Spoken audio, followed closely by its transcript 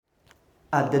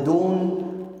At the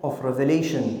dawn of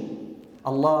revelation,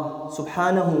 Allah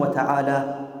subhanahu wa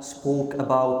ta'ala spoke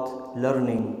about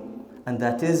learning, and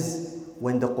that is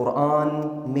when the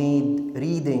Quran made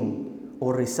reading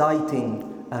or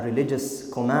reciting a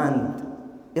religious command.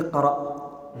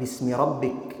 Iqra bismi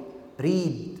rabbik,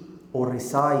 read or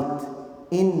recite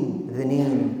in the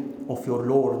name of your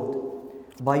Lord.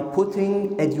 By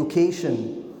putting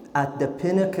education at the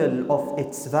pinnacle of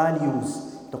its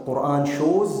values, the Quran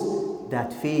shows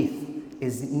that faith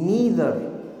is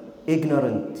neither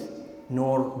ignorant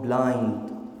nor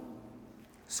blind.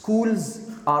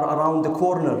 Schools are around the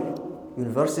corner.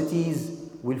 Universities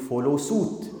will follow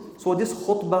suit. So this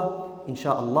khutbah,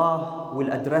 inshallah, will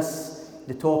address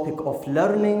the topic of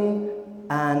learning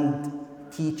and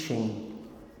teaching.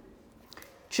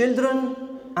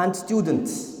 Children and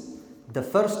students, the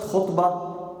first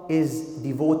khutbah is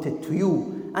devoted to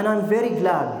you, and I'm very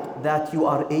glad that you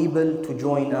are able to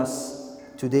join us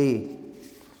today.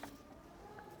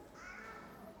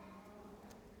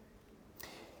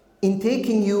 In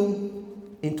taking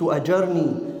you into a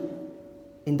journey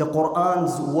in the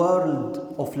Quran's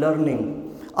world of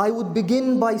learning, I would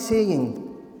begin by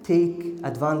saying, take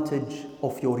advantage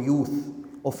of your youth,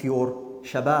 of your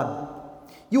shabab.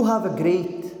 You have a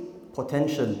great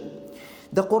potential.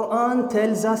 The Quran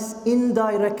tells us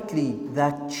indirectly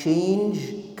that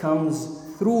change comes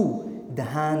through the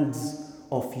hands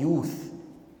of youth.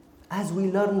 As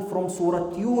we learn from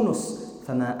Surah Yunus,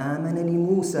 فَمَا آمَنَ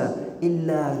لِمُوسَى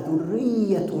إِلَّا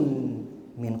ذُرِّيَّةٌ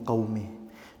مِّن قَوْمِهِ.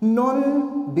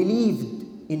 None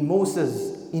believed in Musa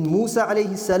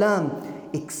alayhi salam,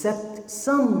 except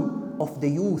some of the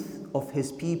youth of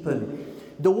his people.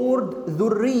 The word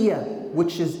dhurriya,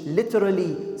 which is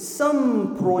literally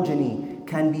some progeny,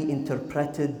 can be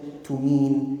interpreted to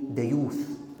mean the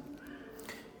youth.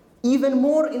 Even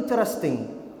more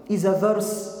interesting is a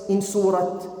verse in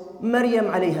Surah Maryam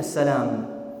alayhi salam,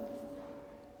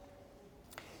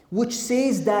 which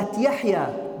says that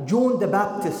Yahya, John the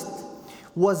Baptist,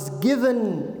 was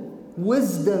given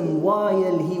wisdom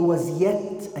while he was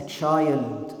yet a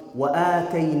child.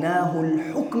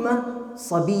 وَآتَيْنَاهُ الْحُكْمَ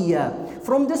صَبِيًّا.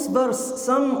 From this verse,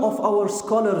 some of our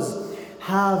scholars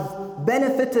have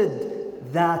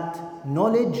benefited that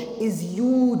knowledge is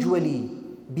usually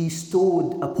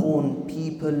bestowed upon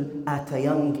people at a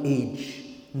young age.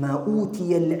 مَا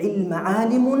أُوتِيَ الْعِلْمَ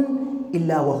عَالِمٌ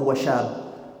إِلَّا وَهُوَ شَابٌ.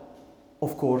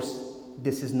 Of course,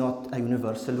 this is not a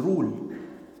universal rule.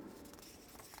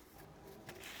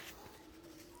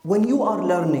 When you are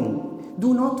learning,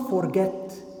 do not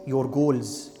forget your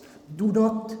goals. Do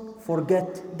not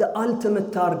forget the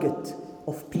ultimate target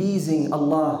of pleasing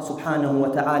Allah subhanahu wa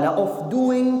ta'ala, of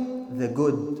doing the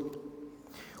good.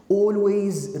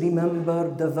 Always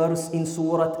remember the verse in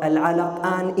Surah Al-Alaq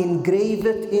and engrave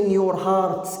it in your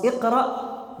hearts.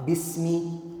 Iqra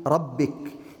bismi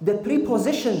rabbik. The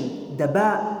preposition, the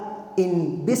ba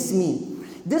in bismi,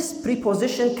 this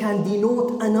preposition can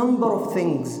denote a number of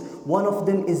things. One of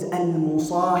them is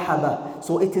al-musahaba.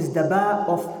 So it is the ba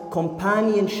of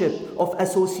companionship, of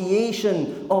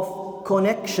association, of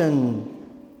connection.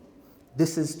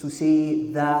 This is to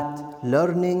say that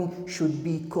learning should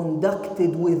be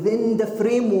conducted within the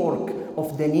framework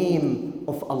of the name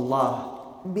of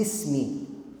Allah. Bismi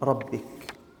Rabbik.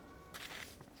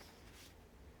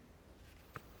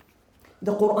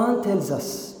 The Quran tells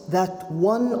us that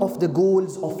one of the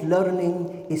goals of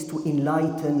learning is to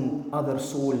enlighten other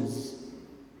souls.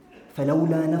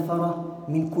 فَلَوْلَا نَفَرَ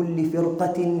مِنْ كُلِّ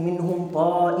فِرْقَةٍ مِّنْهُمْ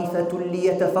طَائِفَةٌ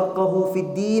لِيَتَفَقَّهُوا فِي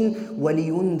الدِّينِ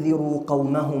وَلِيُنذِرُوا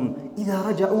قَوْمَهُمْ إِذَا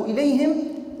رَجَعُوا إِلَيْهِمْ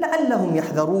لَعَلَّهُمْ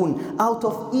يَحْذَرُونَ. Out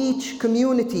of each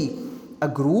community, a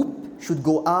group should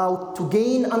go out to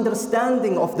gain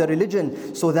understanding of the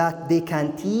religion so that they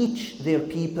can teach their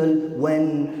people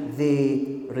when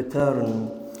they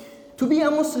return. To be a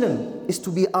Muslim is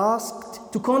to be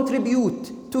asked to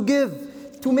contribute, to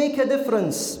give, to make a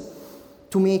difference,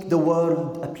 to make the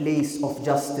world a place of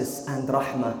justice and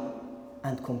rahmah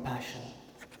and compassion.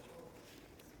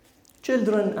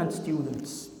 Children and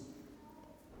students,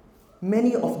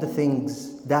 many of the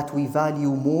things that we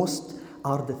value most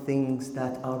are the things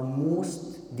that are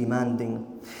most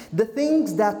demanding. The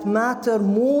things that matter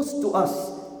most to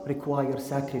us require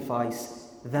sacrifice.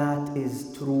 That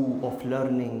is true of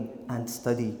learning and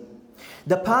study.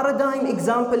 The paradigm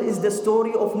example is the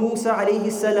story of Musa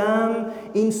alayhi salam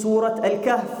in Surah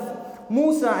Al-Kahf.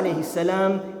 Musa alayhi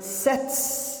salam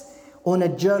sets on a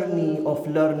journey of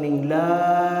learning.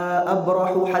 لا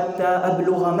أبرح حتى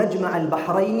أبلغ مجمع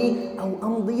البحرين أو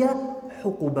أمضي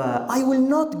حقبا. I will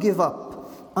not give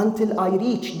up until I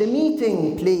reach the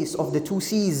meeting place of the two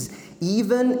seas,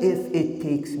 even if it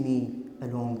takes me a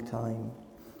long time.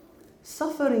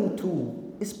 Suffering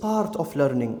too is part of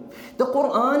learning. The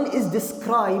Quran is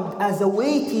described as a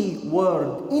weighty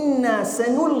word. إِنَّا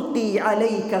سَنُلْقِي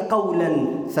عَلَيْكَ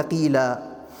قَوْلًا ثَقِيلًا.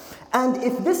 And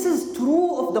if this is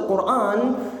true of the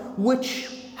Quran, which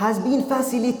has been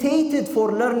facilitated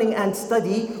for learning and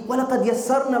study, وَلَقَدْ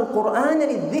يَسَّرْنَا الْقُرْآنَ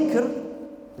لِلذِّكْرِ,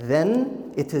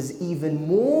 then it is even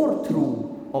more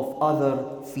true of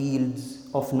other fields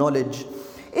of knowledge.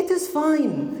 It is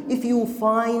fine if you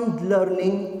find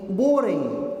learning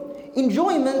boring.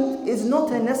 Enjoyment is not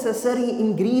a necessary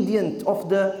ingredient of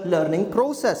the learning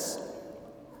process.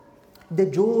 The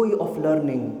joy of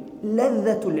learning,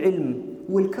 لذة العلم,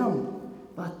 will come,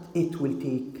 but it will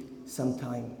take some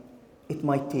time. It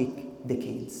might take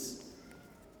decades.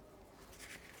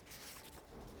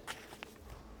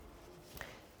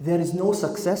 There is no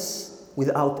success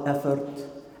without effort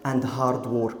and hard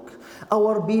work.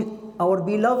 Our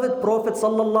beloved Prophet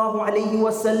sallallahu alaihi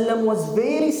wasallam was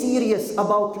very serious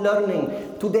about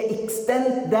learning, to the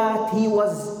extent that he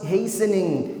was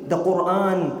hastening the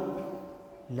Quran.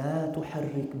 لا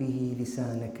تحرك به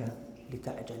لسانك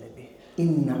لتعجل به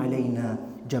إن علينا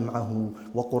جمعه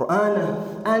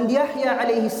وقرآنه. And Yahya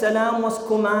alayhi salam was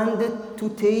commanded to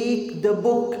take the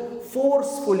book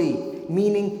forcefully,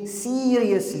 meaning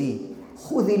seriously.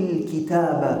 خذ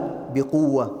الكتاب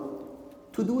بقوة.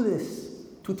 To do this,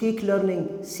 to take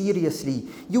learning seriously,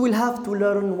 you will have to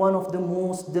learn one of the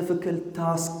most difficult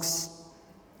tasks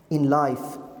in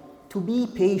life: to be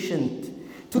patient.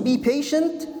 To be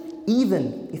patient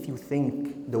even if you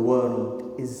think the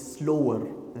world is slower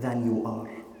than you are.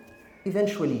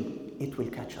 Eventually it will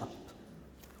catch up.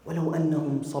 ولو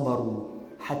أنهم صبروا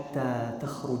حتى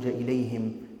تخرج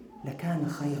إليهم لكان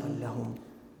خيرا لهم.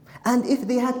 And if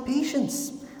they had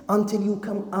patience until you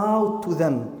come out to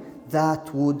them,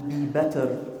 that would be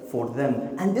better for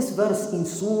them. And this verse in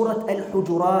Surah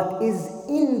Al-Hujurat is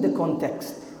in the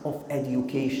context of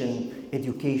education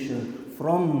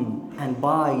from and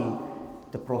by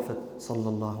the Prophet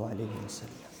sallallahu alaihi wasallam.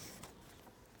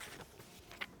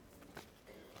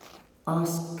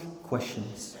 Ask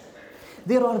questions.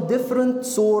 There are different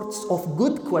sorts of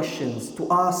good questions to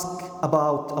ask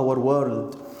about our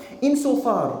world.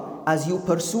 Insofar as you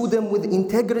pursue them with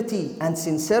integrity and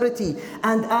sincerity,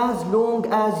 and as long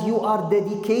as you are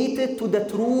dedicated to the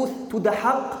truth, to the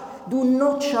haqq, do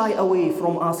not shy away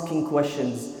from asking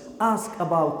questions. Ask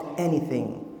about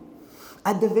anything.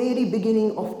 At the very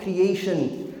beginning of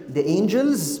creation, the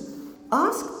angels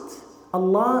asked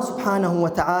Allah subhanahu wa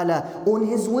ta'ala on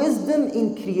His wisdom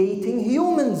in creating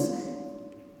humans.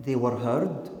 They were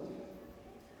heard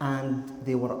and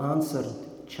they were answered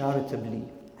charitably.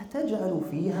 أتجعل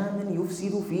فيها من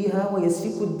يفسد فيها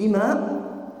ويسفك الدماء?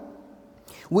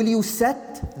 Will you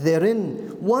set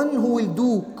therein one who will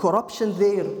do corruption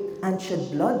there and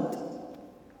shed blood?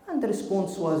 And the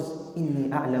response was, إني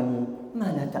أعلم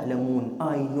ما لا تعلمون.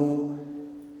 I know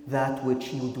that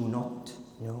which you do not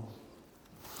know.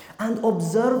 And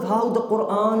observe how the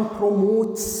Quran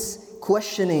promotes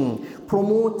questioning,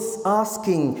 promotes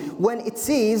asking, when it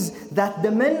says that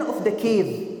the men of the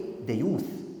cave, the youth,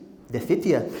 the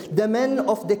fitya, the men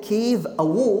of the cave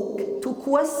awoke to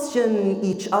question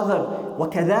each other.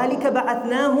 وَكَذَلِكَ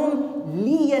بَعَثْنَاهُمْ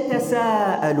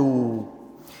لِيَتَسَاءَلُوا.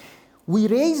 We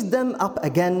raised them up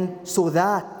again so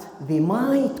that they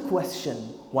might question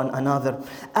one another,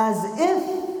 as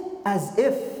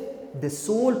if the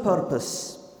sole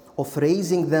purpose of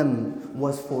raising them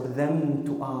was for them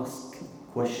to ask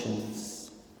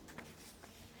questions.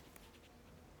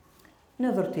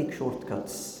 Never take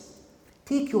shortcuts.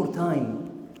 Take your time.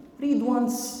 Read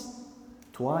once,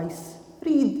 twice,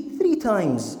 read 3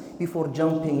 times before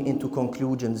jumping into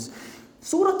conclusions.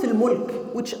 Surah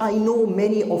Al-Mulk, which I know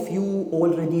many of you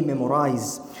already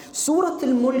memorize. Surah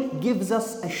Al-Mulk gives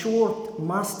us a short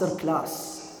master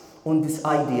class on this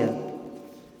idea.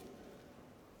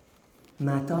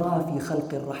 ما ترى في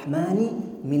خلق الرحمن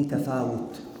من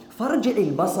تفاوت فارجع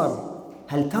البصر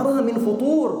هل ترى من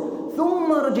فطور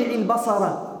ثم ارجع البصر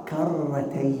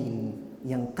كرتين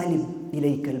ينقلب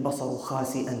إليك البصر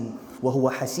خاسئا وهو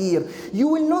حسير. You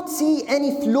will not see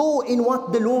any flaw in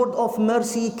what the Lord of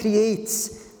mercy creates.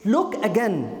 Look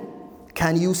again.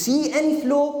 Can you see any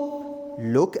flaw?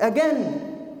 Look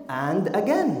again and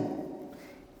again.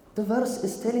 The verse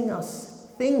is telling us,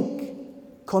 think,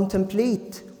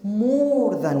 contemplate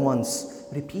more than once.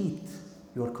 Repeat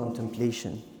your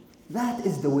contemplation. That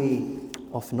is the way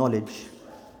of knowledge.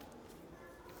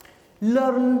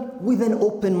 Learn with an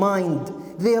open mind.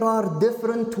 There are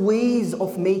different ways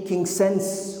of making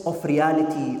sense of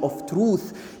reality, of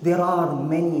truth. There are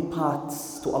many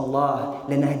paths to Allah.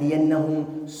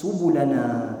 لَنَهْدِيَنَّهُمْ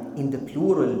سُبُلَنَا in the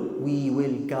plural, we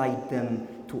will guide them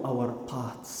to our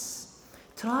paths.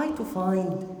 Try to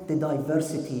find the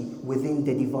diversity within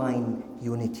the divine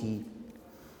unity.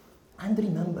 And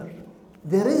remember,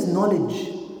 there is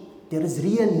knowledge, there is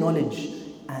real knowledge,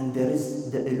 and there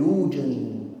is the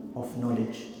illusion of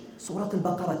knowledge. Surah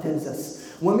Al-Baqarah tells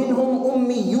us, وَمِنْهُمْ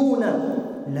أُمِّيُّونَ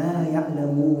لَا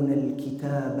يَعْلَمُونَ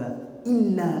الْكِتَابَ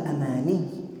إِلَّا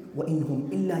أَمَانِيٌّ وَإِنْهُمْ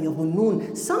إِلَّا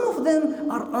يَظُنُّونَ. Some of them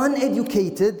are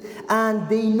uneducated and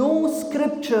they know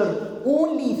scripture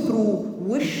only through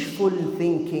wishful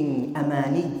thinking,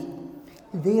 amani.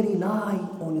 They rely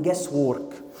on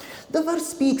guesswork. The verse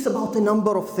speaks about a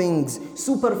number of things: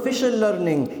 superficial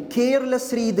learning,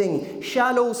 careless reading,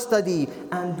 shallow study,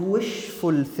 and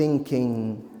wishful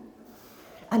thinking.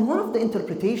 And one of the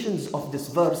interpretations of this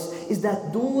verse is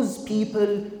that those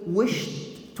people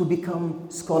wished to become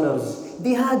scholars.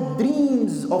 They had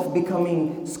dreams of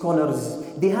becoming scholars.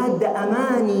 They had the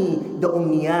amani, the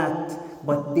umniyat,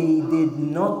 but they did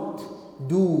not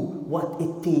do what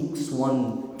it takes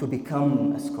one to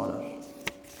become a scholar.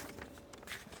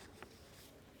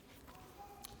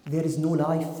 There is no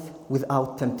life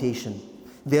without temptation.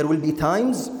 There will be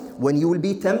times when you will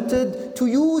be tempted to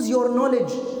use your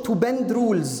knowledge to bend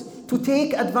rules, to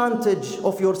take advantage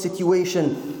of your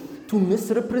situation, to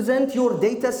misrepresent your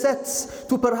data sets,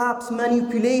 to perhaps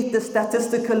manipulate the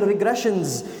statistical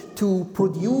regressions, to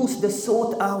produce the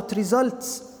sought out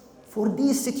results. For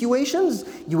these situations,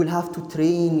 you will have to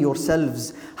train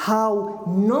yourselves how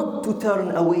not to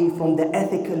turn away from the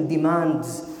ethical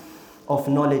demands of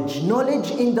knowledge.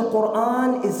 Knowledge in the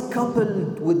Quran is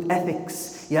coupled with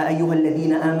ethics. يا أيها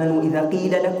الذين آمنوا إذا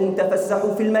قيل لكم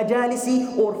تفسحوا في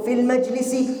المجالس or في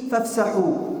المجلس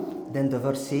فافسحوا. Then the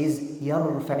verse says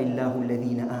يرفع الله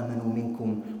الذين آمنوا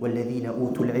منكم والذين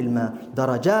أوتوا العلم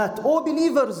درجات. O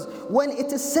believers, when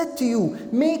it is said to you,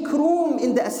 make room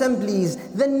in the assemblies,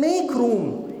 then make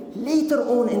room. Later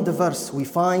on in the verse, we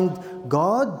find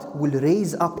God will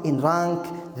raise up in rank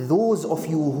those of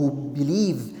you who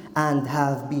believe and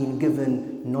have been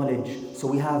given knowledge. So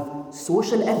we have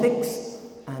social ethics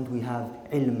and we have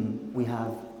ilm, we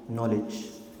have knowledge.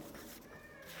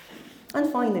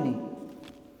 And finally,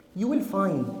 you will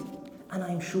find, and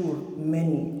I'm sure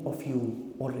many of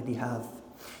you already have,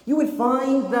 you will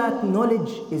find that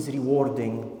knowledge is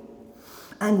rewarding.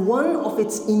 And one of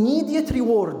its immediate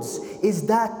rewards is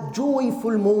that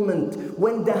joyful moment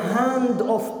when the hand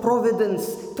of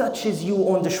providence touches you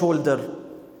on the shoulder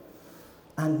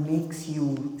and makes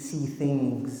you see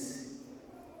things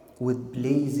with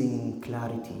blazing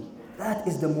clarity. That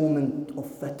is the moment of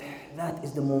fath. That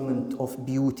is the moment of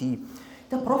beauty.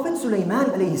 The Prophet Sulaiman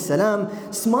alayhi salam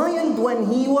smiled when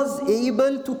he was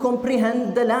able to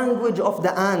comprehend the language of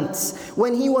the ants,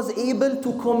 when he was able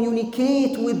to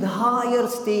communicate with higher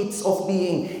states of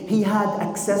being. He had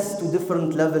access to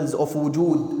different levels of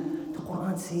wujud. The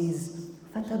Quran says,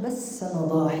 فَتَبَسَّمَ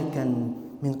ضَاحِكًا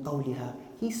مِنْ قَوْلِهَا.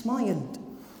 He smiled.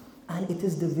 And it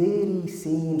is the very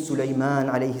same Sulaiman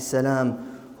alayhi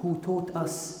salam who taught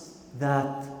us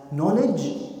that knowledge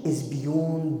is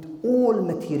beyond all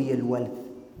material wealth.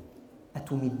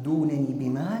 أتمدونني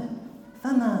بمال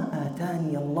فما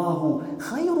آتاني الله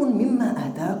خير مما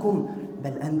آتاكم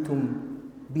بل أنتم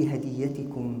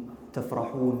بهديتكم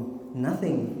تفرحون.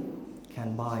 Nothing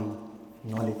can buy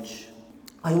knowledge.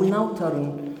 I will now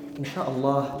turn,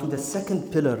 inshallah, to the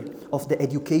second pillar of the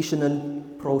educational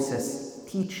process,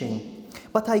 teaching.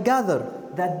 But I gather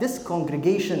that this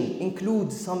congregation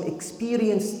includes some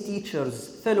experienced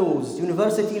teachers, fellows,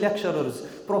 university lecturers,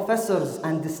 professors,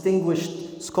 and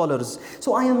distinguished scholars.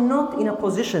 So I am not in a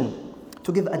position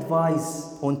to give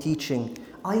advice on teaching.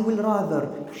 I will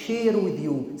rather share with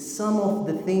you some of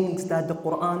the things that the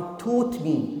Quran taught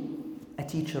me, a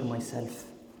teacher myself.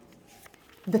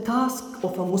 The task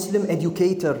of a Muslim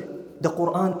educator, the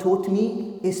Quran taught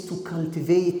me, is to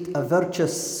cultivate a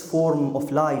virtuous form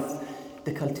of life,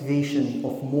 the cultivation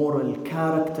of moral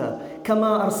character.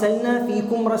 كما أرسلنا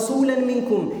فيكم رسولا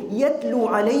منكم يتلو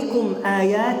عليكم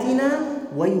آياتنا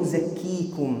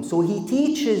ويزكيكم. So he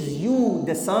teaches you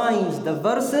the signs, the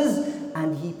verses,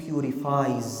 and he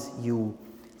purifies you.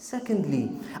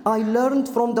 Secondly, I learned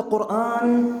from the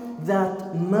Quran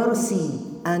that mercy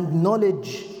and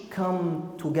knowledge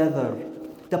come together.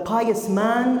 The pious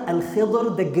man,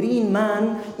 Al-Khidr, the green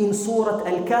man in Surah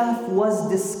Al-Kahf, was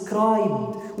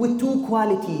described with two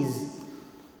qualities: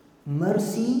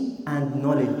 mercy and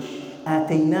knowledge.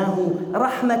 آتيناه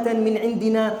رحمة من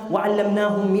عندنا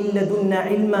وعلمناه من لدنا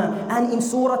علما. And in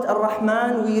Surah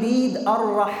Ar-Rahman we read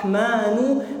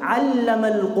Ar-Rahmanu علم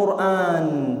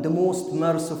القرآن. The most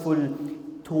merciful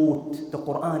taught the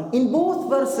Quran. In both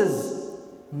verses,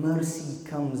 mercy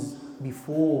comes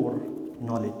before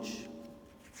knowledge.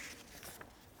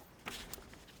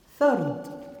 Third,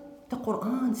 the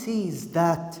Quran says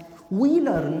that we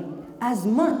learn as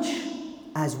much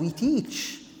as we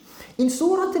teach. In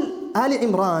Surah Al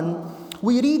Imran,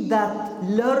 we read that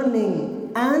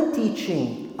learning and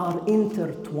teaching are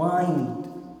intertwined.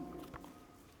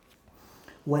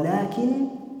 ولكن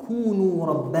كونوا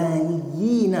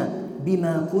ربانيين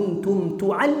بما كنتم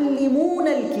تعلمون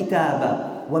الكتاب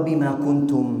وبما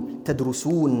كنتم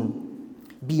تدرسون.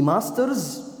 Be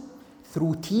masters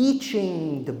through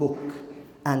teaching the book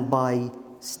and by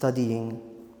studying.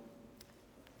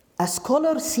 A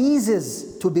scholar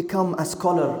ceases to become a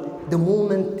scholar the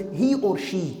moment he or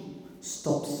she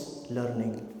stops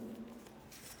learning.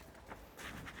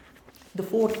 The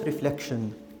fourth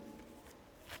reflection.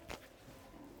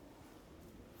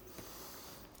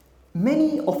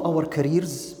 Many of our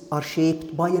careers are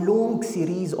shaped by a long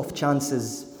series of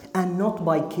chances and not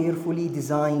by carefully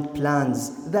designed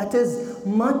plans. That is,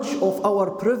 much of our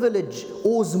privilege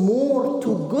owes more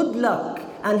to good luck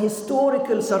and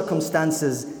historical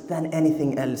circumstances than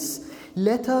anything else.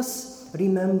 Let us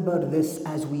remember this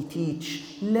as we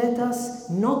teach. Let us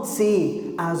not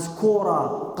say, as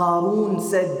Korah, Qarun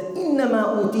said,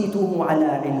 إِنَّمَا أُوتِيتُهُ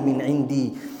عَلَىٰ عِلْمٍ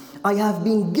عِنْدِي.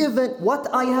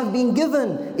 What I have been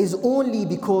given is only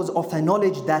because of a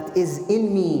knowledge that is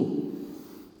in me.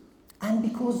 And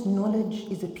because knowledge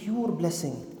is a pure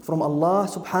blessing from Allah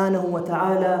subhanahu wa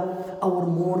ta'ala, our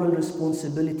moral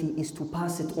responsibility is to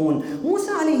pass it on.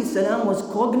 Musa alayhi salam was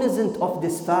cognizant of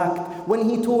this fact when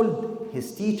he told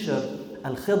his teacher,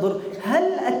 Al-Khidr,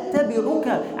 هل أتبعك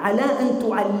على أن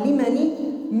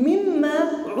تعلمني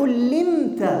مما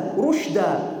علمت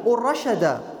رشدا or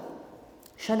rashada?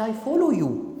 Shall I follow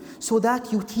you so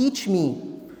that you teach me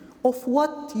of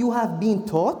what you have been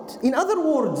taught? In other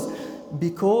words,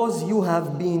 because you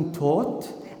have been taught,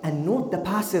 and note the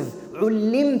passive,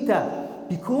 علمت,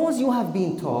 because you have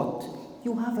been taught,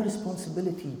 you have a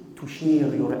responsibility to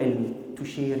share your ilm, to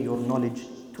share your knowledge,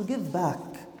 to give back.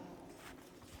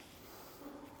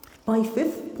 My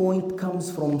fifth point comes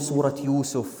from Surah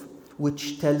Yusuf,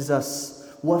 which tells us,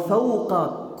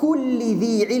 وَفَوْقَ كُلِّ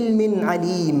ذِي عِلْمٍ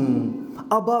عَلِيمٍ.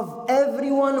 Above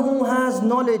everyone who has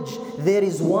knowledge, there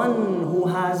is one who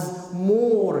has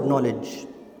more knowledge.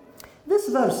 This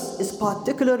verse is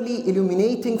particularly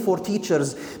illuminating for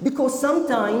teachers because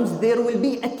sometimes there will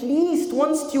be at least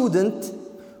one student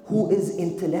who is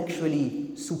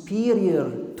intellectually superior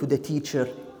to the teacher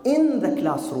in the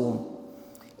classroom.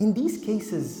 In these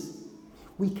cases,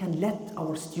 we can let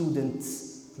our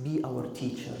students be our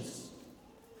teachers.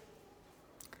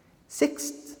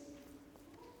 Sixth,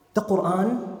 the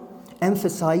Quran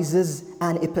emphasizes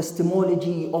an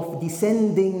epistemology of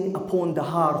descending upon the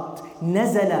heart.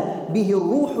 نزل به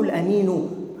الروح الأمين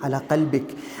على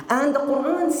قلبك. And the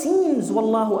Quran seems,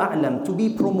 wallahu a'lam, to be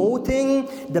promoting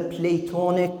the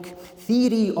Platonic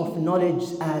theory of knowledge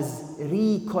as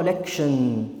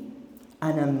recollection,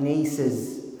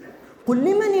 anamnesis. قل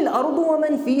لمن الأرض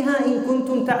ومن فيها إن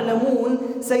كنتم تعلمون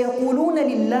سيقولون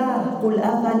لله قل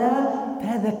أفلا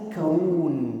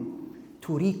تذكرون.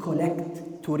 To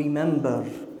recollect, to remember.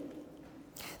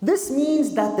 This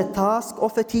means that the task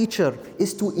of a teacher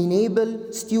is to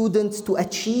enable students to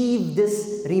achieve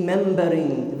this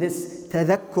remembering, this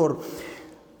tadhakkur.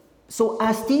 So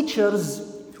as teachers,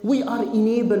 we are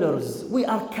enablers, we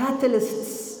are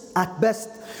catalysts at best.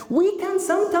 We can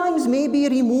sometimes maybe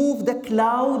remove the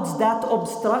clouds that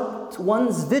obstruct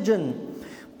one's vision,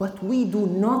 but we do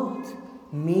not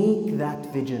make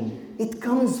that vision. It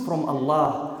comes from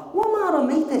Allah. وَمَا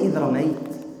رَمَيْتَ إِذْ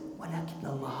رَمَيْتَ وَلَكِنَّ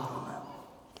اللَّهَ رَمَى.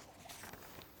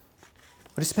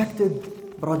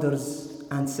 Respected brothers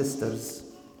and sisters,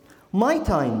 my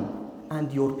time and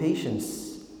your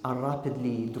patience are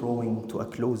rapidly drawing to a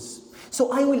close.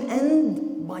 So I will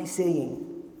end by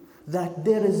saying that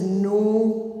there is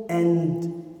no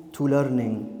end to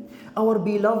learning. Our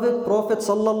beloved Prophet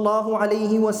sallallahu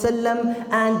alaihi wasallam,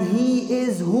 and he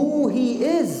is who he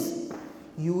is,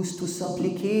 used to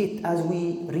supplicate, as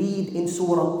we read in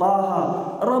Surah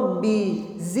Taha,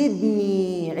 Rabbi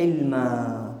zidni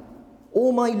ilma.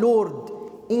 O my Lord,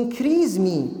 increase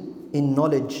me in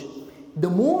knowledge. The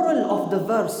moral of the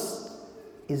verse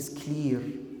is clear.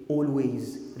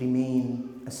 Always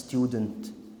remain a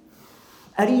student.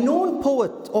 A renowned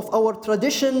poet of our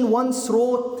tradition once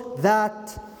wrote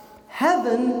that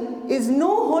heaven is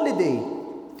no holiday.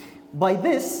 By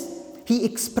this, he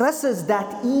expresses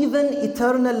that even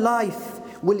eternal life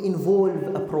will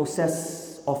involve a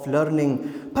process of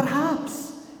learning.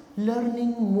 Perhaps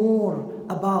learning more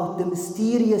about the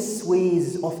mysterious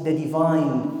ways of the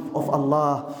divine of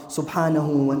Allah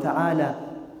subhanahu wa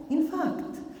ta'ala. In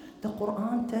fact, the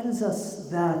Quran tells us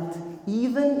that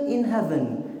even in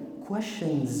heaven,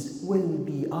 questions will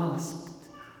be asked.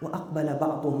 وَأَقْبَلَ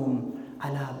بَعْضُهُمْ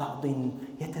على بعض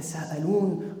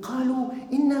يتساءلون قالوا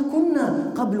إنا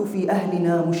كنا قبل في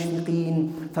أهلنا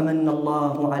مشفقين فمن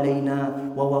الله علينا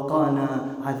ووقانا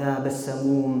عذاب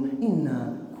السموم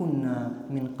إنا كنا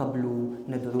من قبل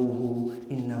ندعوه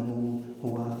إنه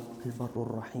هو البر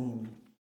الرحيم.